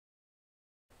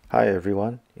Hi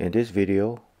everyone, in this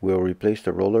video we'll replace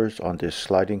the rollers on this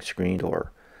sliding screen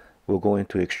door. We'll go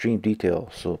into extreme detail,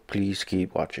 so please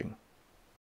keep watching.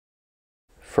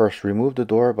 First, remove the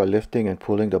door by lifting and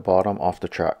pulling the bottom off the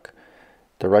track.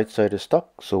 The right side is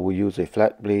stuck, so we'll use a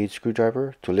flat blade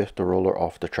screwdriver to lift the roller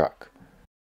off the track.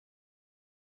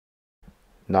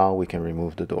 Now we can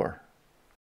remove the door.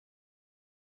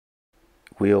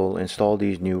 We'll install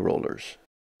these new rollers.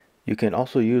 You can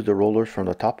also use the rollers from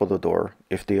the top of the door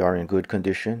if they are in good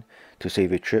condition to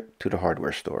save a trip to the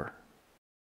hardware store.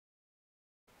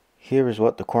 Here is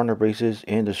what the corner braces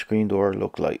in the screen door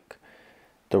look like.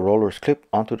 The rollers clip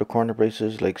onto the corner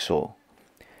braces like so.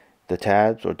 The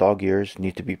tabs or dog ears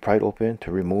need to be pried open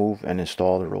to remove and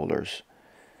install the rollers.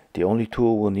 The only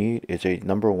tool we'll need is a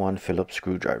number 1 Phillips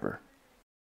screwdriver.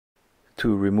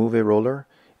 To remove a roller,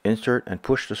 insert and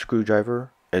push the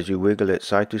screwdriver as you wiggle it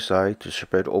side to side to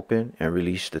spread open and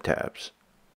release the tabs.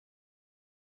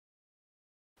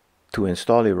 To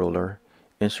install a roller,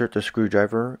 insert the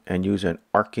screwdriver and use an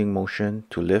arcing motion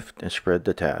to lift and spread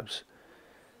the tabs.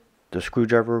 The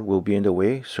screwdriver will be in the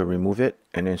way, so remove it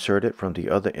and insert it from the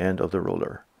other end of the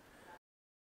roller.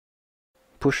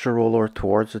 Push the roller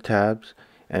towards the tabs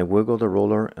and wiggle the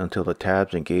roller until the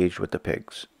tabs engage with the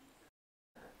pegs.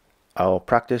 I'll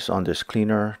practice on this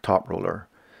cleaner top roller.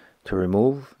 To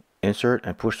remove, insert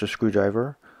and push the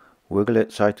screwdriver, wiggle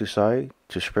it side to side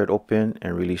to spread open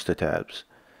and release the tabs.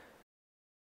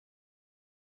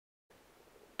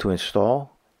 To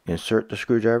install, insert the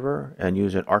screwdriver and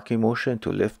use an arcing motion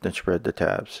to lift and spread the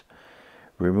tabs.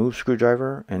 Remove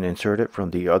screwdriver and insert it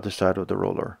from the other side of the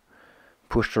roller.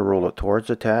 Push the roller towards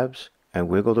the tabs and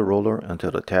wiggle the roller until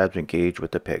the tabs engage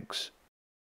with the pegs.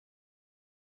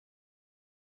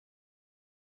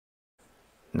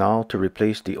 Now to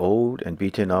replace the old and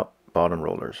beaten up bottom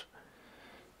rollers.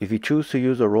 If you choose to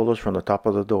use the rollers from the top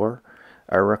of the door,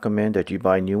 I recommend that you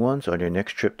buy new ones on your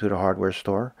next trip to the hardware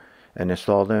store and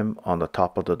install them on the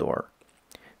top of the door.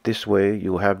 This way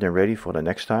you'll have them ready for the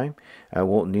next time and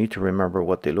won't need to remember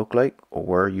what they look like or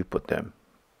where you put them.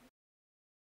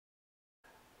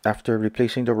 After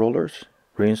replacing the rollers,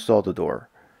 reinstall the door.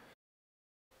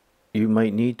 You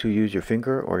might need to use your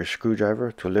finger or your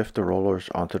screwdriver to lift the rollers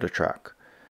onto the track.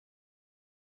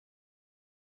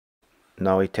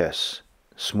 Now a test.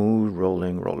 Smooth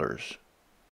rolling rollers.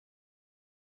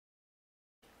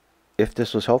 If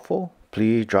this was helpful,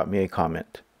 please drop me a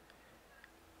comment.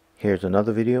 Here's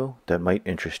another video that might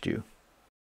interest you.